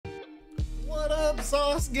up,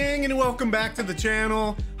 Sauce Gang, and welcome back to the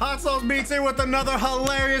channel. Hot Sauce Beats here with another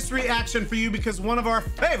hilarious reaction for you because one of our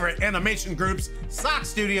favorite animation groups,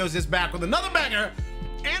 SocksStudios, is back with another banger,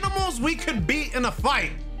 animals we could beat in a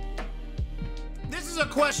fight. This is a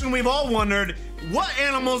question we've all wondered. What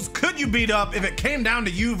animals could you beat up if it came down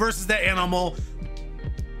to you versus that animal?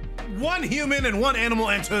 One human and one animal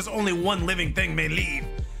enters, only one living thing may leave.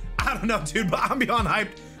 I don't know, dude, but I'm beyond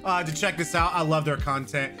hyped to check this out. I love their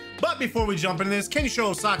content. But before we jump into this, can you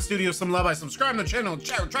show SocksStudios some love by subscribing to the channel and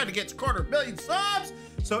chat? We're trying to get to 250,000,000 subs.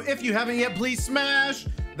 So if you haven't yet, please smash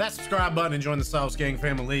that subscribe button and join the Sauce Gang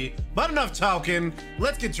family. But enough talking,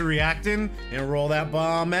 let's get to reacting and roll that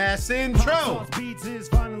bomb ass intro. Hot Sauce Beats is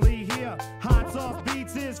finally here. Hot Sauce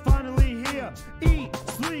Beats is finally here. Eat,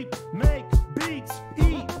 sleep, make beats.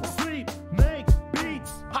 Eat, sleep, make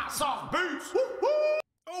beats. Hot Sauce Beats.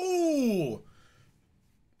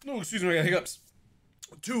 Oh, excuse me, I got hiccups.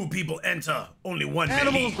 Two people enter, only one may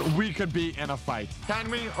Animals leave. we could beat in a fight.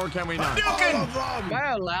 Can we or can we not? Am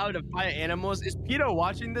I allowed to fight animals? Is Peter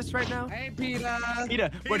watching this right now? Hey, Peter.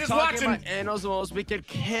 Peter, we're Peter's talking watching. about animals we could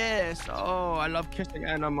kiss. Oh, I love kissing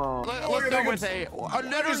animals. Let's go with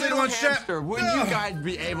a little hamster. Would you guys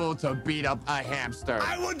be able to beat up a hamster?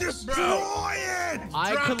 I would destroy it.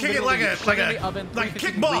 I Drop could kick it literally like in a the oven, like a 350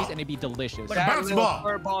 kickball. degrees, and it'd be delicious. Like a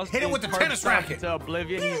bouncy ball. Hit it with the tennis racket. To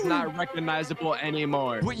oblivion, he's not recognizable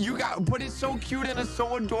anymore. But it's so cute and it's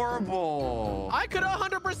so adorable. I could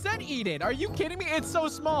 100% eat it. Are you kidding me? It's so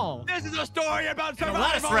small. This is a story about And a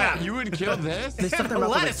lettuce survival. wrap. You would kill this? They stuff And their a mouth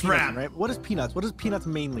with lettuce peanuts, wrap. right? What is peanuts? What is peanuts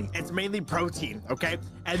mainly? It's mainly protein, okay?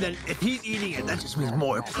 And then if he's eating it, that just means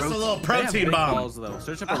more Just a protein. little protein bomb. Balls, though.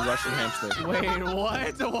 Search up a Russian hamster. Wait,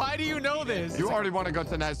 what? Why do you know this? You already want to go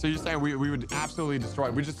to that, so you're saying we would absolutely destroy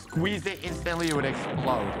it. We just squeeze it instantly, it would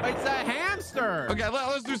explode. It's a hamster. Okay,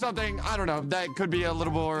 let's do something, I don't know, that could be a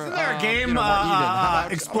little more Isn't there a game, you know, more even. How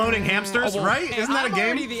about- exploding hamsters, well, right? hey, Isn't that a I'm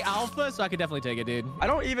already game? the alpha, so I could definitely take it, dude. I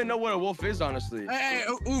don't even know what a wolf is, honestly. Hey,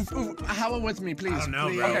 oof. Howl with me, please. I don't know,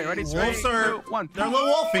 please. bro. Okay, ready? Wolves 3, are, 2, 1. they're a little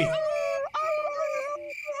wolfy.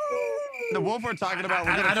 The wolf we're talking about,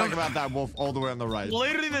 we're I going to don't- talk about that wolf all the way on the right.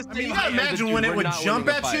 Literally the same. You gotta imagine when it would jump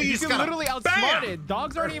at you, you You just can gotta literally outsmart bam! it.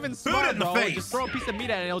 Dogs aren't even Boot it smart, in the bro. face. Just throw a piece of meat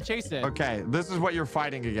at it and it'll chase it. Okay, this is what you're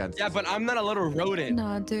fighting against. Yeah, but I'm not a little rodent.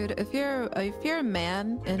 Nah, dude, if you're a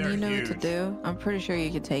man and They're you know what to huge. do, I'm pretty sure you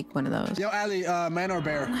could take one of those. Yo, Ali, man or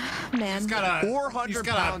bear? Man. He's gotta, 400 he's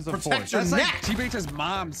gotta pounds of protect force. your That's neck. like T-Bate's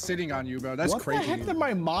mom sitting on you, bro. That's What crazy. the heck did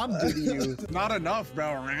my mom do to you? Not enough,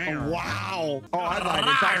 bro. Wow. Oh, I lied.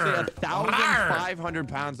 It's actually Rawr. 1,500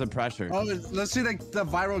 pounds of pressure. Oh, let's see the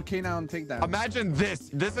viral canine takedown. Imagine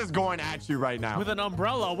this. This is going at you right now. With an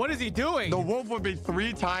umbrella. What is he doing? The wolf would be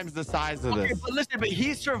 3 times the size of Okay, this. but listen, but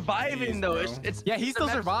he's surviving though. It's Yeah, he still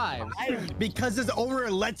survives. Because his owner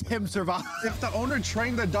lets him survive. If the owner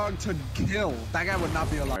trained the dog to kill, that guy would not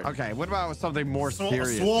be alive. Okay, what about something more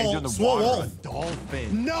serious? swole Into the wolf. water, a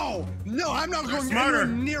dolphin. No, I'm not going smarter. anywhere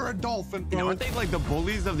near a dolphin, You know, bro. aren't they like the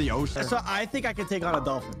bullies of the ocean? So I think I could take on a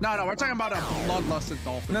dolphin. No, we're talking about a bloodlusted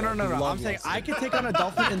dolphin. No. I'm saying I could take on a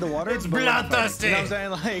dolphin in the water. It's but like, bloodthirsty. You know what I'm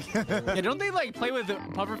saying? Like, Yeah, don't they like play with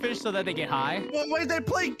pufferfish so that they get high? Well, wait, they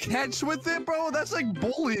play catch with it, bro? That's like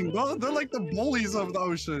bullying, bro. They're like the bullies of the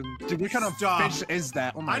ocean. Dude, what kind of Stop. fish is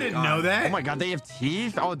that? Oh my I didn't God. know that. Oh my god, they have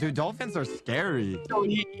teeth? Oh, dude, dolphins are scary. So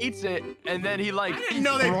he eats it and then he like I didn't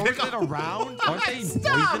know they Throws pick it up. around? Aren't they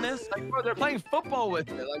Stop. poisonous? like bro, they're playing football with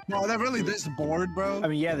it. Like Bro, they're really this bored, bro. I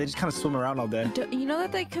mean, yeah, they just kind of swim around all day. You know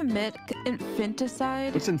that they commit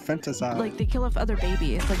infanticide? What's infanticide? Like they kill off other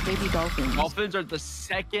babies, like baby dolphins. dolphins are the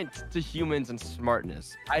second to humans in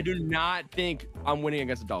smartness. I do not think I'm winning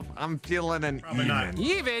against a dolphin. I'm feeling an Probably not.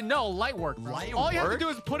 Even no light work. Bro. Light All you have to work? do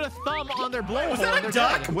is put a thumb on their blowhole. Was that and a they're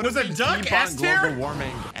duck? dead. What Was if a we duck keep on S tier? global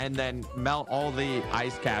warming and then melt all the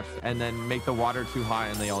ice caps and then make the water too high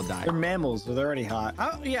and they all die? They're mammals, so they're already hot.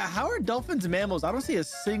 Yeah, how are dolphins mammals? I don't see a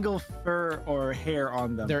single fur or hair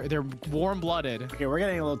on them. They're warm-blooded. Okay, we're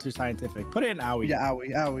getting a little too scientific. Put it in owie. yeah,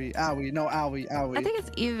 owie. No, owie. I think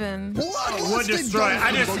it's even. Would destroy.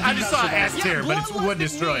 I just saw S tier, but it's would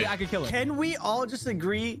destroy. I could kill it. Can we all just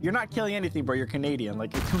agree you're not killing anything, bro? You're Canadian.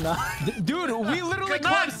 Like, you're too not. Dude, we literally Good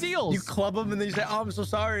club night. seals. You club them and then you say, oh, I'm so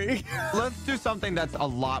sorry. Let's do something that's a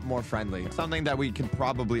lot more friendly. Something that we could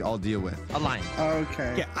probably all deal with. A lion.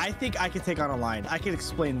 Okay. Yeah, I think I could take on a lion. I can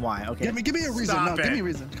explain why. Okay. Give me a reason. Stop Give it. me a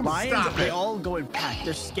reason. Come on. Lions, Stop they it. all go in pack.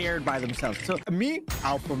 They're scared by themselves. So me,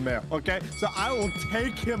 alpha male, okay? So I will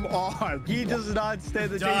take him on. He does not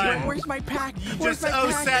stand the Done. chance. Where's my pack? You Where's just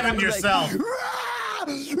my pack? 07 And I'm like, yourself.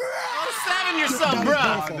 Seven yourself, bro.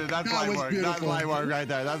 Oh, dude, that's That light was work. That's beautiful. light work right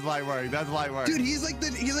there. That's light work. That's light work. Dude, he's like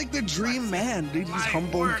the dream man, dude. He's Light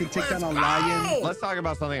humble. work, He can take down a let's go. lion. Let's talk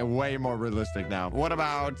about something way more realistic now. What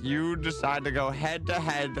about you decide to go head to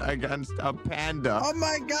head against a panda? Oh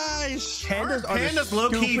my gosh. Pandas are Pandas the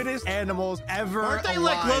low-key- stupidest animals ever. Aren't they,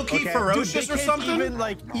 like, alive, low-key okay? ferocious Dude, they or can't something? even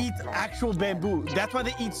like eat actual bamboo. That's why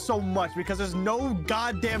they eat so much, because there's no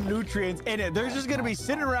goddamn nutrients in it. They're just gonna be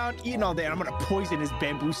sitting around eating all day. And I'm gonna poison his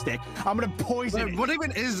bamboo stick. I'm gonna poison it. What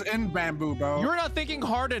even is in bamboo, bro? You're not thinking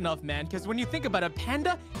hard enough, man. Because when you think about a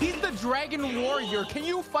panda, he's the dragon warrior. Can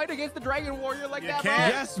you fight against the dragon warrior like that, bro?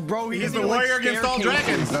 can't. Yes, bro. He's can the do, like, warrior against all staircases.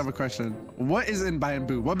 dragons. I have a question. What is in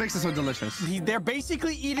bamboo? What makes it so delicious? They're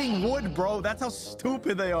basically eating wood, bro. That's how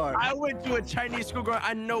stupid they are. I went to a Chinese school, girl.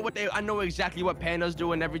 I know exactly what pandas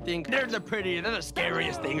do and everything. They're the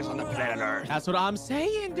scariest things on the planet Earth. That's what I'm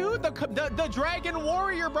saying, dude. The dragon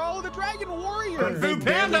warrior, bro. The dragon warrior. They Food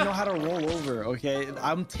barely panda. know how to roll over. Okay,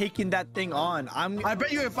 I'm taking that thing on. I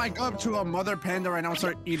bet you if I go up to a mother panda right now and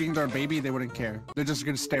start eating their baby, they wouldn't care. They're just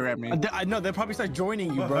gonna stare at me. I know they'll probably start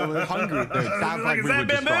joining you, bro. They're hungry. Sounds Like, is we that would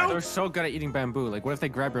bamboo? destroy. They're so good at eating bamboo. Like, what if they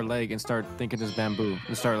grab your leg and start thinking it's bamboo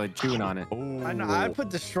and start like chewing on it? I know. I put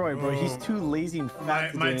destroy, bro. He's too lazy and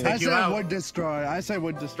fat. to Might do take I anything. you said out. would destroy. I said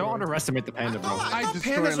would destroy. Don't underestimate the panda, bro. I thought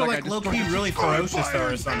destroy pandas it are like like I low-key destroyed really ferocious though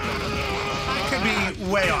or something. I could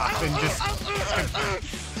be way off and just...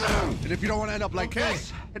 And if you don't want to end up like Okay.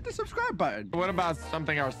 this, hit the subscribe button. What about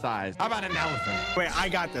something our size? How about an elephant? Wait, I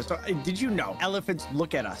got this. So, did you know elephants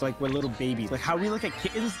look at us like we're little babies? Like how we look at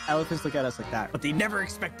kittens, elephants look at us like that. But they never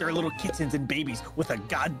expect their little kittens and babies with a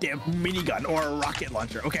goddamn minigun or a rocket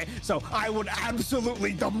launcher. Okay, so I would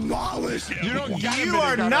absolutely demolish him. You don't get a You minigun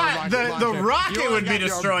are or a not. rocket The launcher. rocket You would be got your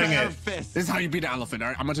destroying bare it. fist. This is how you beat an elephant. All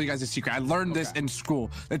right? I'm gonna tell you guys a secret. I learned this in school.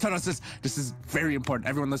 They taught us this. This is very important.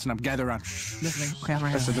 Everyone listen up. Gather around. Listening.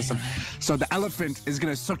 Listen. So the elephant is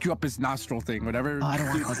gonna suck you up his nostril thing, whatever. I don't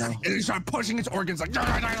want to know. And you start pushing its organs like.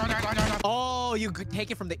 Oh, you could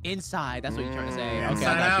take it from the inside. That's what you're trying to say. Okay, I Inside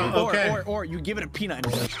got you. out, okay. Or you give it a peanut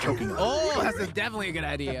and it starts choking. Oh, that's definitely a good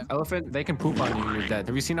idea. Elephant, they can poop on you when you're dead.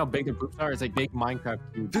 Have you seen how big their poops are? It's like big Minecraft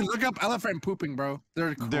cubes. Dude, look up elephant pooping, bro.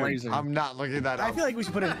 They're crazy. Dude, I'm not looking that up. I feel like we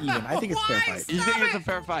should put it even. I think it's fair fight. You think it's a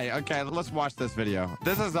fair fight? Okay, let's watch this video.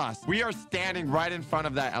 This is us. We are standing right in front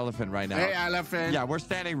of that elephant right now. Hey, elephant. Yeah, we're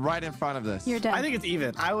standing right in front of this. You're dead. I think it's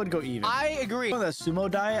even. I would go even. I agree. On the sumo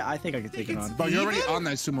diet, I think I could take it on. Bro, you're already Even? on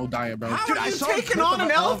that sumo diet, bro. How Dude, are I you saw a taking clip on of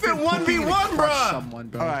an elephant pooping 1v1, to crush bruh? someone,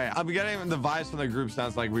 bro. All right, I'm getting the vibes from the group.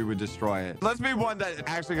 Sounds like we would destroy it. Let's be one that's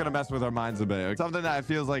actually gonna mess with our minds a bit. Something that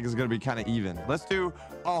feels like is gonna be kind of even. Let's do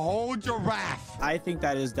a whole giraffe. I think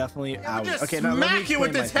that is definitely out. just Okay, now let me smack you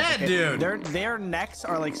with explain its myself, head, okay? dude. Their necks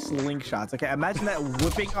are like slingshots. Okay, imagine that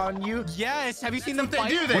whipping on you. Yes. Have you seen them What they fight?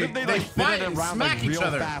 do, What if they like spin fight it and around smack like each real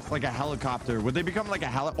other. fast, like a helicopter? Would they become like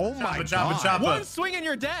a Oh my Choppa, god! choppa, choppa. One swing and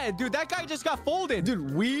you're dead, dude. That guy just got folded.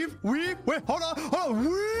 Dude, weave. Wait, hold on,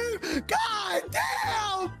 weave. God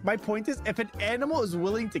damn! My point is, if an animal is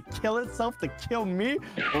willing to kill itself to kill me,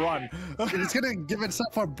 run. And it's gonna give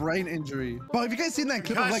itself a brain injury. Bro, have you guys seen that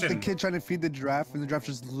clip of like the Concussion. kid trying to feed the giraffe and the giraffe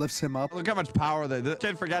just lifts him up? Look how much power the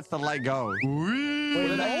kid forgets to let go.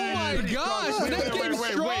 Oh my gosh, that game's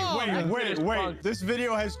strong. Wait. This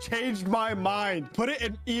video has changed my mind. Put it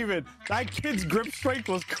in even. That kid's grip strength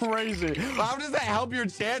was crazy. How does that help your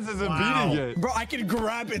chances of Wow. beating it? Bro, I can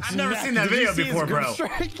grab its I've never neck. seen that Did you video see his before, grip bro.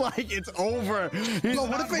 strength? Like, it's over. He's Bro,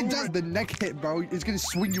 what not if it does moving. the neck hit, bro? It's gonna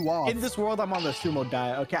swing you off. In this world, I'm on the sumo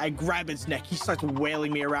diet, okay? I grab its neck, he starts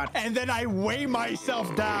wailing me around, and then I weigh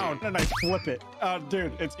myself down, and I flip it.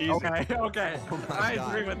 Dude, it's easy. Okay. I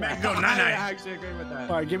agree with that. Go night-night. actually agree with that.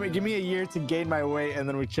 All right, give me a year to gain my weight, and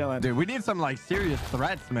then we're chilling. Dude, we need some like serious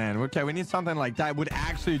threats, man. Okay, we need something like that would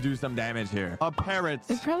actually do some damage here. A parrot.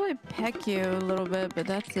 They probably peck you a little bit, but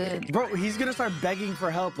that's it. Bro, he's gonna start begging for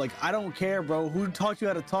help. Like, I don't care, bro. Who taught you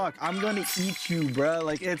how to talk? I'm gonna eat you, bro.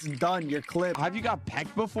 Like, it's done. You're clipped. Have you got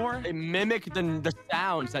pecked before? They mimic the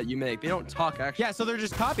sounds that you make. They don't talk actually. Yeah, so they're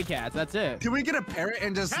just copycats. That's it. Can we get a parrot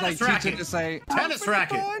and just Tennis like racket. teach it to say Tennis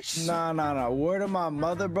racket. Nah. Word of my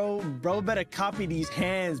mother, bro. Bro better copy these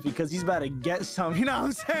hands because he's about to get some. You know what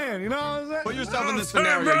I'm saying? You know what I'm saying? Put yourself in this Turn,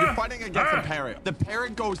 scenario. bruh. You're fighting against a parrot. The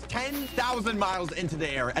parrot goes 10,000 miles into the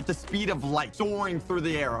air at the speed of light, soaring through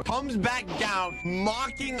the air. Comes back down,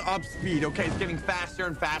 mocking up speed. Okay, it's getting faster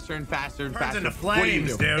and faster and faster and Turns faster. into What do you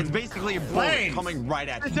flames, do? dude. It's basically a bullet Flames. coming right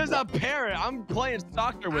at It's you. just a parrot. I'm playing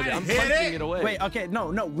soccer with it. I I'm hit punching it. it away. Wait, okay, no.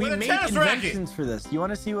 We With a made tennis racket. inventions for this. You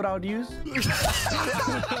want to see what I would use?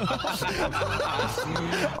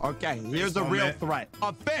 Okay, here's a Baseball real mitt. threat.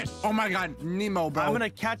 A fish. Oh my God, Nemo, bro. I'm gonna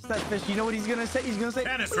catch that fish. You know what he's gonna say? He's gonna say,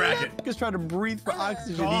 Tennis racket. He's trying to breathe for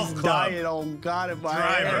oxygen. Golf He's club. dying. Oh God, in my Driver.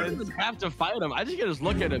 I head. don't have to fight him. I just can just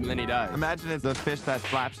look at him and then he dies. Imagine it's the fish that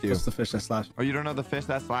slaps you. What's the fish that slaps? Oh, you don't know the fish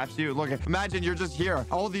that slaps you? Look, imagine you're just here.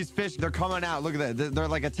 All these fish, they're coming out. Look at that. They're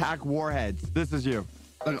like attack warheads. This is you.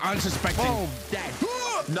 Like, unsuspecting. Oh, dead.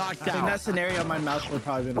 Knocked In out. that scenario, my mouth would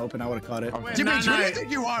probably been open. I would have caught it. Wait, Jimmy, nah, who do nah. you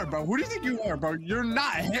think you are, bro? Who do you think you are, bro? You're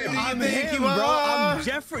not him. I'm Him, you bro. are. I'm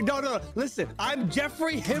Jeffrey. No. Listen, I'm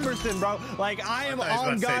Jeffrey Himerson, bro. Like I am I thought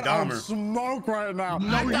he was on about to God say on Dahmer. smoke right now.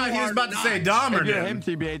 I thought he was about to say Dahmer. If you're him,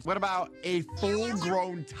 Dude. TBH, what about a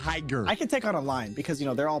full-grown tiger? I can take on a lion because you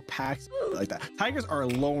know they're all packs like that. Tigers are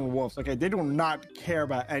lone wolves. Okay, they do not care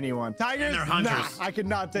about anyone. Tigers, they're nah, hunters. I could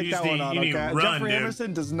not take You that just one need- on. you need Okay, to run, Jeffrey dude.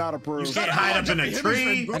 Emerson does not approve. You can't hide up in a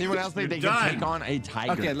tree. Anyone else think they You're can done. take on a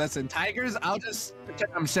tiger? Okay, listen, tigers, I'll just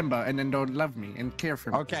pretend I'm Simba and then don't love me and care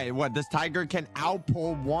for me. Okay, what? This tiger can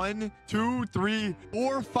outpull 1, 2, 3,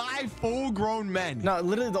 4, 5 full-grown men. No,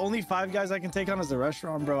 literally the only 5 guys I can take on is the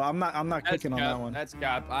restaurant, bro. I'm not clicking on that one. That's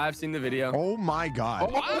Cap. I've seen the video. Oh my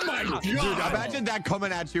God. Oh my God. Dude, imagine that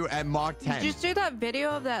coming at you at Mach 10. Did you see that video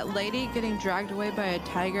of that lady getting dragged away by a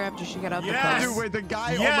tiger after she got out Yes. the Dude, bus? wait, the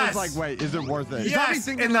guy Yes. almost like, wait, is it worth it? Yes,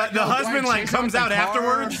 thinking and like, the yo, husband do I like chase him comes with out the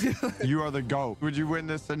car? afterwards. You are the GOAT. Would you win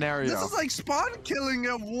this scenario? This is like spawn killing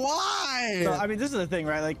him. Why? So, I mean, this is the thing,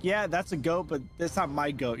 right? Like, yeah, that's a goat, but it's not my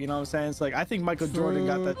goat. You know what I'm saying? It's like I think Michael Jordan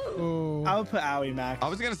got that. I would put Owie Max. I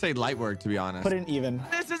was going to say light work, to be honest. Put in even.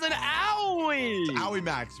 This is an owie. Owie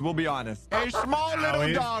Max, we'll be honest. A small little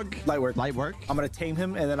Owie. dog. Light work. Light work? I'm gonna tame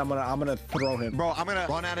him and then I'm gonna throw him. Bro, I'm gonna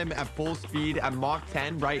run at him at full speed at Mach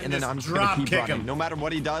 10, right? And then just I'm just gonna drop keep kick running. him. No matter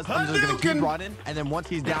what he does, I'm just gonna keep Hadouken! running. And then once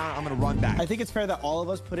he's down, I'm gonna run back. I think it's fair that all of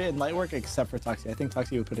us put it in light work except for Toxie. I think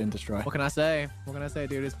Toxie would put it in destroy. What can I say? What can I say,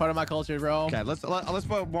 dude? It's part of my culture, bro. Okay, let's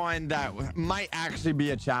put one that might actually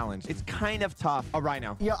be a challenge. It's kind of tough. A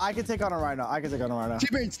rhino. Yo, I can take on a rhino.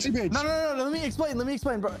 Teammates. No, let me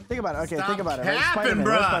explain, bro. Think about it. Okay, Stop think about it. Right? capping, Spider-Man.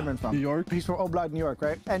 Where's bruh. Spider-Man from? New York. He's from Oblad, New York,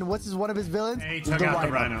 right? And what's one of his villains? He took out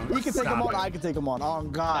the rhino. He can take Stop him on. it. I can take him on. Oh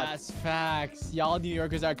God. That's facts. Y'all New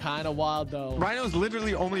Yorkers are kind of wild, though. Rhinos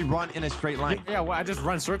literally only run in a straight line. Yeah, well, I just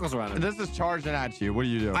run circles around it. This is charging at you. What do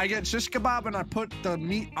you do? I get shish kebab and I put the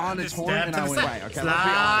meat on its Just horn stab and to I the win. side. Right, okay, Slide let's be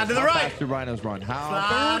honest. to the How right. fast do rhinos run? How?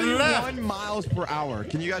 Slide to the left. 31 miles per hour.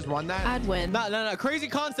 Can you guys run that? I'd win. No. Crazy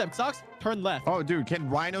concept. Socks, turn left. Oh, dude, can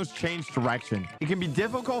rhinos change direction? It can be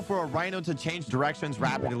difficult for a rhino to change directions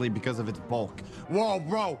rapidly because of its bulk. Whoa,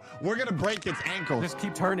 bro, we're gonna break its ankles. Just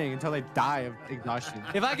keep turning until they die of exhaustion.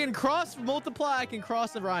 If I can cross multiply, I can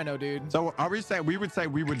cross the rhino, dude. So are we saying we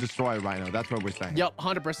would destroy a rhino? That's what we're saying. Yep,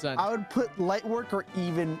 100%. I would put light work or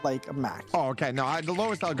even like a max. Oh, okay. No, the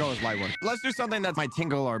lowest I'll go is light work. Let's do something that might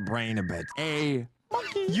tingle our brain a bit. A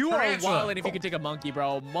monkey. You are Tarantula. wild if you could take a monkey,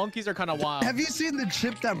 bro. Monkeys are kind of wild. Have you seen the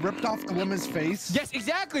chip that ripped off the woman's face? Yes,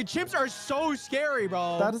 exactly. Chimps are so scary,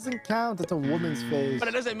 bro. That doesn't count. That's a woman's face. But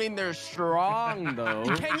it doesn't mean they're strong, though.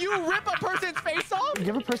 Can you rip a person's face off?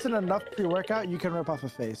 Give a person enough pre-workout, you can rip off a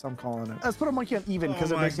face. I'm calling it. Let's put a monkey on even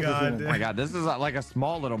because Oh it my makes it God, human. dude. Oh my God, this is like a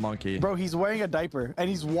small little monkey. Bro, he's wearing a diaper and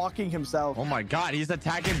he's walking himself. Oh my God, he's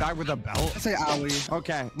attacking back with a belt. I say owie.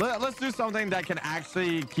 Okay, let's do something that can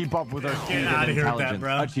actually keep up with our speed outta and here with that, intelligence.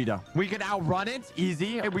 bro. A cheetah. We can outrun it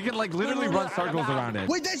easy, and we can like literally run circles around it.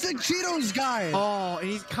 Wait, that's the Cheetos guy. Oh, and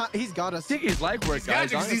he's got us. He's like work,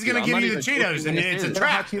 guys. Gotcha, 'cause he's honestly. gonna I'm give not you the even Cheetos, joking. and it's a It's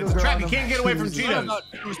trap. Cheetos It's a are trap. on You them. can't get away from Choose. not Cheetos. about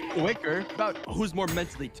who's quicker, about who's more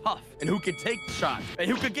mentally tough and who can take the shot and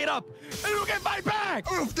who can get up and who can fight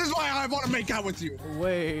back. Oof, this is why I want to make out with you.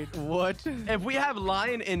 Wait, what? If we have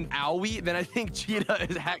lion and owie, then I think cheetah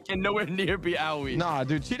can nowhere near be owie. Nah,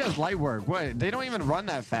 dude, cheetah's light work. What? They don't even run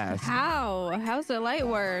that fast. How? How's the light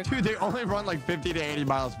work? Dude, they only run like 50 to 80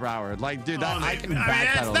 miles per hour. Like, dude, that, Oh, I can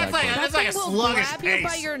backpedal that's that like quick. that's like a That thing will sluggish grab you by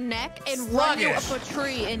pace. your neck and run you up Sluggish. a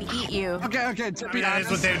tree and eat you. Okay, to be that is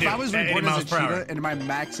honest, what they do if I was at 80 reborn as a miles per hour. cheetah and my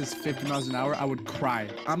max is 50 miles an hour, I would cry.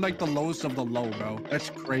 I'm like the lowest of the low, bro. That's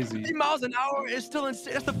crazy. 50 miles an hour is still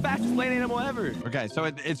insane. That's the fastest land animal ever. Okay, so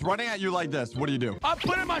it's running at you like this. What do you do? I'm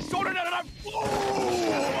putting my shoulder down and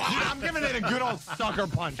I'm giving it a good old sucker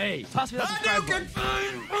punch. Hey, toss me that subscribe button.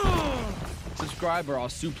 Subscribe or I'll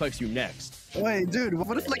suplex you next. Wait, dude,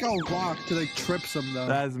 what if like I'll walk to like trip some though?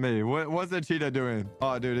 That's me. What's the cheetah doing?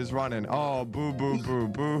 Oh, dude, it's running. Oh, boo, boo, boo,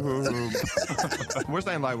 boo, hoo, hoo. We're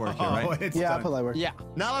saying light work here, Oh, right? it's Yeah, I done. put light work. Yeah,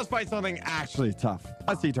 Now let's fight something actually tough.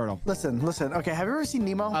 A sea turtle. Listen. Okay, have you ever seen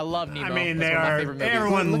Nemo? I love Nemo. I mean, That's they one of my are. favorite movies.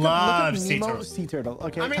 Everyone Look loves up sea Nemo turtles. sea turtle.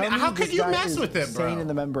 Okay, I mean, tell me how could this you guy mess is with him, bro? insane in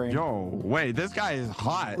the membrane. Yo, wait, this guy is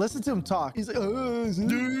hot. Listen to him talk. He's like,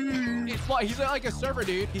 He's like a server,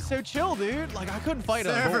 dude. He's so chill, dude. Like I couldn't fight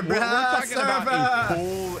him. Server, We're bruh, talking about a server.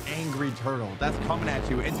 full angry turtle that's coming at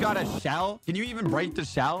you. It's got a shell. Can you even break the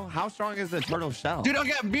shell? How strong is the turtle shell? Dude,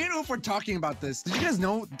 okay, me and Oof were talking about this. Did you guys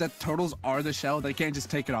know that turtles are the shell? They can't just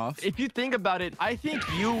take it off. If you think about it, I think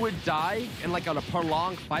you would die in like a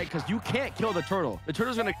prolonged fight because you can't kill the turtle. The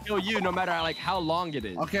turtle's gonna kill you no matter like how long it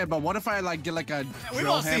is. Okay, but what if I like get like a we've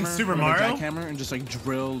drill all seen hammer, Super or a Mario. jackhammer, and just like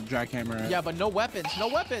drill jackhammer? Yeah, but no weapons. No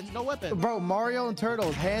weapons. No weapons. Bro, Mario and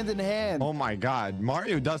Turtles, hand in hand. Oh my God,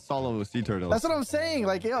 Mario does solo with sea turtles. That's what I'm saying.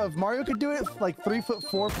 Like, yo, if Mario could do it, like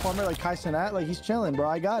 3'4" plumber like Kai Cenat, like he's chilling, bro.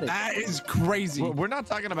 I got it. That is crazy. We're not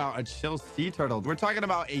talking about a chill sea turtle. We're talking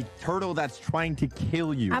about a turtle that's trying to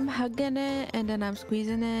kill you. I'm hugging it, and then I'm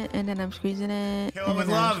squeezing it, and then I'm squeezing it. Kill it and with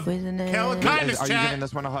then I'm love. squeezing it. Kill it with kindness, Are you chat. giving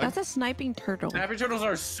this one a hug? That's a sniping turtle. Snapping turtles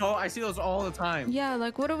are so. I see those all the time. Yeah,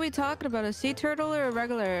 like what are we talking about? A sea turtle or a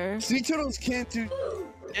regular? Sea turtles can't do.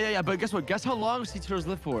 Yeah, but guess what? Guess how long sea turtles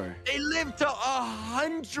live for? They live to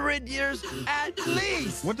 100 years at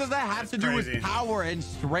least. What does that have to do Crazy. with power and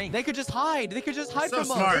strength? They could just hide. They could just hide So from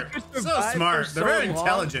smart. us. So smart. They're very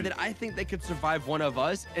intelligent. That I think they could survive one of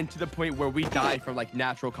us, and to the point where we die from like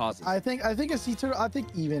natural causes. I think a sea turtle. I think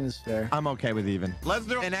even is fair. I'm okay with even. Let's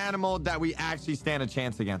do an animal that we actually stand a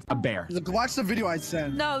chance against. A bear. Look, watch the video I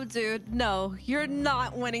sent. No, dude, no. You're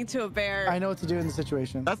not winning to a bear. I know what to do in the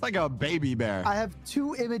situation. That's like a baby bear. I have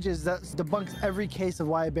 2 images that debunks every case of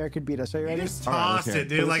why a bear could beat us. Are you You ready? just All right, tossed okay. it,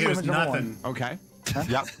 dude, like it was Image number nothing. Okay.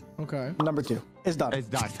 Yep. Okay. Number 2. It's done. It's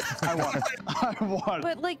done. I won. I won.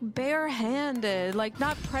 But like barehanded, like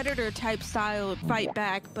not predator type style fight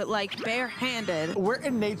back, but like barehanded. We're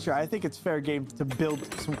in nature. I think it's fair game to build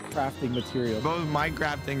some crafting material. Both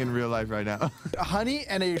Minecrafting in real life right now. Honey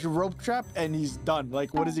and a rope trap, and he's done.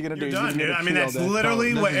 Like, what is he gonna do? You're He's done, gonna dude. get I mean, chewed that's all day.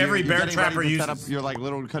 literally what Listen, every you're bear getting ready trapper to uses. set up your like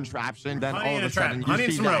little contraption. Then Honey all and of a a trap. sudden Honey you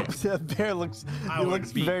and see some that. rope. That bear looks. I It would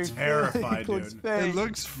looks be very terrified, It looks dude. fake. It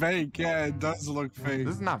looks fake. Yeah, it does look fake.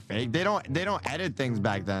 This is not fake. They don't edit things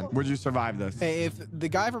back then. Would you survive this? Hey, if the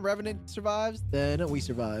guy from Revenant survives, then we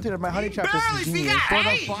survive. Dude, my honey trap barely is see genius. that. For the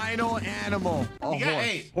Hey! final animal, a You got horse.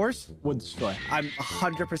 8. Horse would destroy. I'm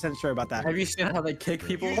 100% sure about that. Have you seen how they kick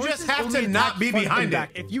people? You just have Only to not attack be front behind and it.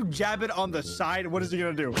 back. If you jab it on the side, what is he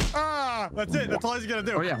gonna do? Ah, that's it. That's all he's gonna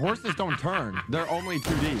do. Oh yeah, horses don't turn. They're only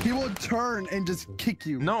 2D. He will turn and just kick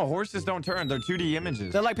you. No, horses don't turn. They're 2D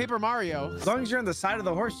images. They're like Paper Mario. As long as you're on the side of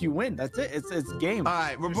the horse, you win. That's it. It's game. All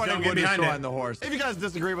right, we're Just putting don't get Woody behind Shaw it. on the horse. If you guys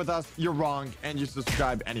disagree with us, you're wrong, and you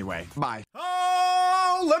subscribe anyway. Bye.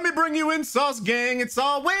 Oh, let me bring you in, Sauce Gang. It's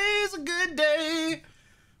always a good day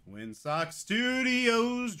when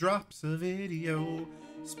SocksStudios drops a video.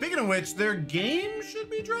 Speaking of which, their game should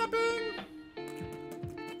be dropping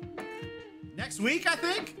next week, I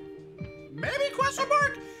think. Maybe, question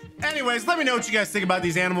mark? Anyways, let me know what you guys think about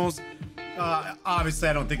these animals. Obviously,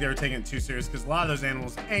 I don't think they were taking it too serious because a lot of those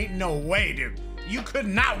animals ain't no way, dude. You could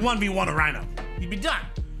not 1v1 a rhino. You'd be done.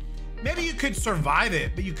 Maybe you could survive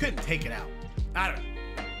it, but you couldn't take it out. I don't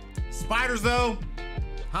know. Spiders, though,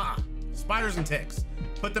 spiders and ticks.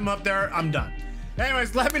 Put them up there, I'm done.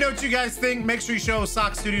 Anyways, let me know what you guys think. Make sure you show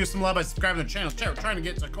SocksStudios some love by subscribing to the channel. We're trying to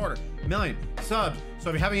get to 250,000 subs. So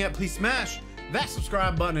if you haven't yet, please smash that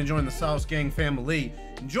subscribe button and join the Sauce Gang family.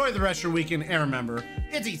 Enjoy the rest of your weekend, and remember,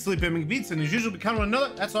 it's Eat, Sleep, and Make Beats, and as usual, be kind of one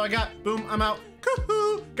another. That's all I got. Boom, I'm out.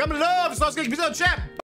 Coo-hoo. Coming to love, Sauce Gang. Peace out, chat.